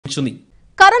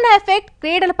Corona effect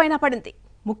క్రీడలపైన పడింది.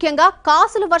 ముఖ్యంగా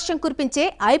కాసుల వర్షం కురిపించే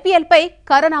IPL పై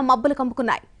కరోనా మబ్బులు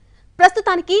కమ్ముకున్నాయి.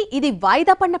 ప్రస్తుతానికి ఇది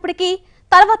వాయిదా పడినప్పటికీ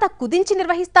తర్వాత కుదించి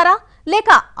నిర్వహిస్తారా లేక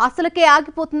అసలుకే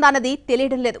ఆగిపోతుందా అన్నది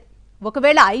తెలియడం లేదు.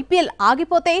 ఒకవేళ IPL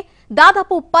ఆగిపోతే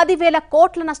దాదాపు 10,000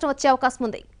 కోట్ల నష్టం వచ్చే అవకాశం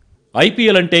ఉంది.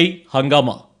 IPL అంటే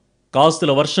హంగామా,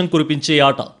 కాసుల వర్షం కురిపించే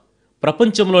ఆట,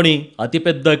 ప్రపంచంలోని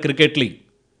అతిపెద్ద క్రికెట్ లీగ్.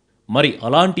 మరి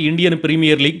అలాంటి ఇండియన్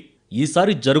ప్రీమియర్ లీగ్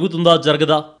ఈసారి జరుగుతుందా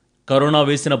జరగదా? కరోనా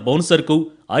వేసిన బౌన్సర్కు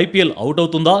IPL అవుట్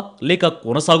అవుతుందా లేక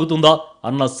కొనసాగుతుందా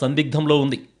అన్న సందిగ్ధంలో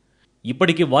ఉంది.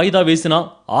 ఇప్పటికి వాయిదా వేసినా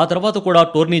ఆ తర్వాత కూడా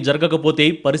టోర్నీ జరగకపోతే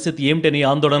పరిస్థితి ఏమిటని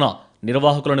ఆందోళన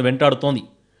నిర్వాహకులను వెంటాడుతోంది.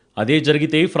 అదే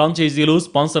జరిగితే ఫ్రాంచైజీలు,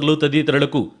 స్పాన్సర్లు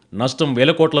తదితరులకు నష్టం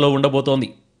వేల కోట్లలో ఉండబోతోంది.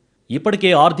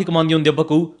 ఇప్పటికే ఆర్థిక మాంద్యం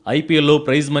దెబ్బకు IPLలో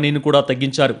ప్రైజ్ మనీని కూడా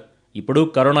తగ్గించారు. ఇప్పుడు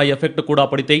కరోనా ఎఫెక్ట్ కూడా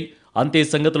పడితే అంతే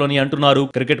సంగతులని అంటున్నారు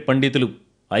క్రికెట్ పండితులు.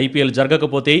 IPL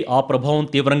జరగకపోతే ఆ ప్రభావం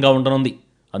తీవ్రంగా ఉండనుంది.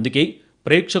 అందుకే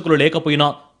ప్రేక్షకులు లేకపోయినా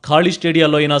ఖాళీ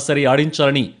స్టేడియాల్లో అయినా సరే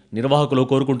ఆడించాలని నిర్వాహకులు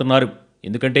కోరుకుంటున్నారు.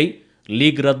 ఎందుకంటే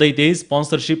లీగ్ రద్దయితే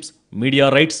స్పాన్సర్షిప్స్, మీడియా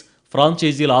రైట్స్,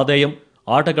 ఫ్రాంచైజీల ఆదాయం,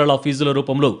 ఆటగాళ్ల ఫీజుల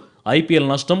రూపంలో IPL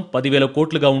నష్టం 10,000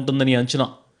 కోట్లుగా ఉంటుందని అంచనా.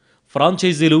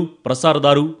 ఫ్రాంచైజీలు,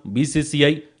 ప్రసారదారు,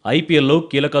 BCCI IPLలో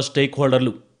కీలక స్టేక్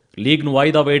హోల్డర్లు. లీగ్ను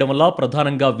వాయిదా వేయడం వల్ల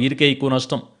ప్రధానంగా వీరికే ఎక్కువ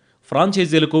నష్టం.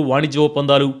 ఫ్రాంచైజీలకు వాణిజ్య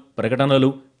ఒప్పందాలు, ప్రకటనలు,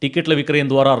 టికెట్ల విక్రయం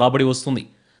ద్వారా రాబడి వస్తుంది.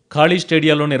 ఖాళీ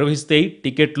స్టేడియాల్లో నిర్వహిస్తే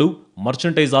టికెట్లు,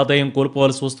 మర్చెంటైజ్ ఆదాయం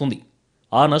కోల్పోవాల్సి వస్తుంది.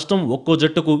 ఆ నష్టం ఒక్కో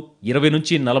జట్టుకు 20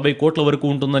 నుంచి 40 కోట్ల వరకు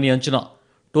ఉంటుందని అంచనా.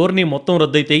 టోర్నీ మొత్తం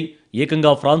రద్దయితే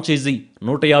ఏకంగా ఫ్రాంచైజీ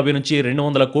 150 నుంచి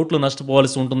 200 కోట్లు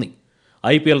నష్టపోవాల్సి ఉంటుంది.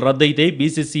 IPL రద్దయితే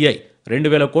BCCI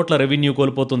 2,000 కోట్ల రెవెన్యూ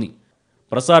కోల్పోతుంది.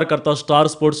 ప్రసారకర్త స్టార్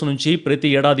స్పోర్ట్స్ నుంచి ప్రతి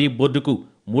ఏడాది బోర్డుకు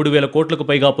 3,000 కోట్లకు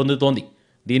పైగా పొందుతోంది.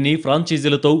 దీన్ని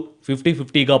ఫ్రాంచైజీలతో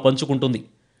 50-50గా పంచుకుంటుంది.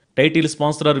 టైటిల్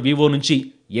స్పాన్సరర్ వివో నుంచి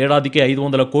ఏడాదికి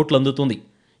 500 కోట్లు అందుతుంది.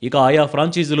 ఇక ఆయా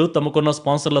ఫ్రాంచైజీలు తమకున్న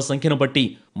స్పాన్సర్ల సంఖ్యను బట్టి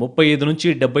 35 నుంచి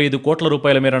 75 కోట్ల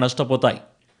రూపాయల మేర నష్టపోతాయి.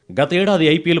 గత ఏడాది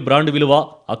IPL బ్రాండ్ విలువ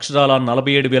అక్షరాల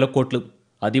 47,000 కోట్లు.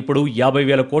 అది ఇప్పుడు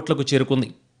 50,000 కోట్లకు చేరుకుంది.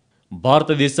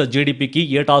 భారతదేశ జీడీపీకి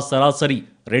ఏటా సరాసరి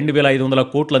 2,500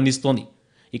 కోట్లు అందిస్తోంది.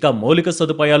 ఇక మౌలిక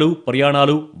సదుపాయాలు,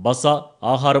 ప్రయాణాలు, బస,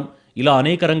 ఆహారం ఇలా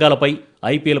అనేక రంగాలపై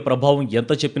IPL ప్రభావం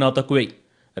ఎంత చెప్పినా తక్కువే.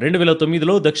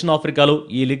 2009లో దక్షిణాఫ్రికాలో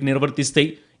ఈ లీగ్ నిర్వర్తిస్తే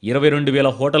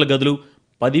 22,000 హోటల్ గదులు,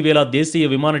 10,000 దేశీయ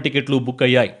విమాన టికెట్లు బుక్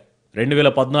అయ్యాయి.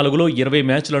 2014లో 20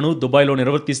 మ్యాచ్లను దుబాయ్లో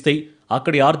నిర్వర్తిస్తే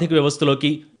అక్కడి ఆర్థిక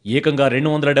వ్యవస్థలోకి ఏకంగా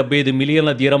 275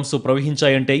 మిలియన్ల దిర్హమ్స్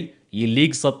ప్రవహించాయంటే ఈ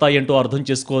లీగ్ సత్తా ఏంటో అర్థం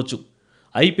చేసుకోవచ్చు.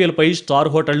 IPL పై స్టార్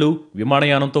హోటళ్లు,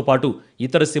 విమానయానంతో పాటు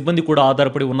ఇతర సిబ్బంది కూడా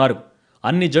ఆధారపడి ఉన్నారు.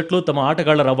 అన్ని జట్లు తమ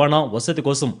ఆటగాళ్ల రవాణా, వసతి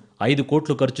కోసం 5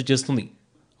 కోట్లు ఖర్చు చేస్తుంది.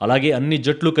 అలాగే అన్ని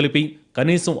జట్లు కలిపి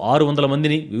కనీసం 600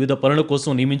 మందిని వివిధ పనుల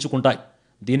కోసం నియమించుకుంటాయి.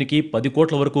 దీనికి 10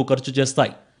 కోట్ల వరకు ఖర్చు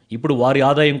చేస్తాయి. ఇప్పుడు వారి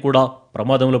ఆదాయం కూడా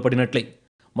ప్రమాదంలో పడినట్లే.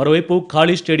 మరోవైపు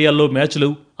ఖాళీ స్టేడియాల్లో మ్యాచ్లు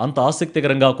అంత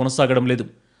ఆసక్తికరంగా కొనసాగడం లేదు.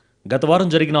 గత వారం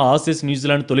జరిగిన ఆసీస్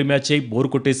న్యూజిలాండ్ తొలి మ్యాచే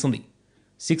బోరు కొట్టేసింది.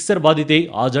 సిక్సర్ బాధితే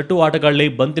ఆ జట్టు ఆటగాళ్లే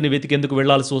బంతిని వెతికేందుకు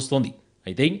వెళ్లాల్సి వస్తోంది.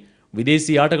 అయితే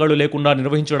విదేశీ ఆటగాళ్లు లేకుండా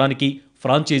నిర్వహించడానికి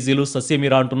ఫ్రాంచైజీలు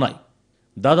ససేమిరా అంటున్నాయి.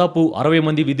 దాదాపు 60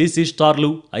 మంది విదేశీ స్టార్లు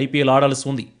IPL ఆడాల్సి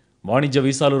ఉంది. వాణిజ్య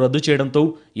వీసాలు రద్దు చేయడంతో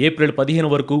ఏప్రిల్ 15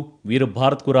 వరకు వీరు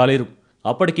భారత్కు రాలేరు.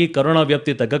 అప్పటికీ కరోనా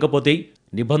వ్యాప్తి తగ్గకపోతే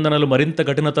నిబంధనలు మరింత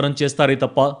కఠినతరం చేస్తారే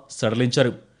తప్ప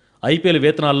సడలించరు. IPL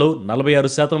వేతనాల్లో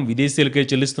 46% విదేశీయులకే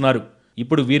చెల్లిస్తున్నారు.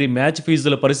 ఇప్పుడు వీరి మ్యాచ్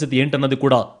ఫీజుల పరిస్థితి ఏంటన్నది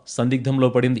కూడా సందిగ్ధంలో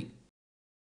పడింది.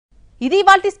 ఇది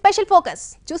ఇవాల్టి స్పెషల్ ఫోకస్.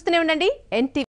 చూస్తూనే ఉండండి NTV.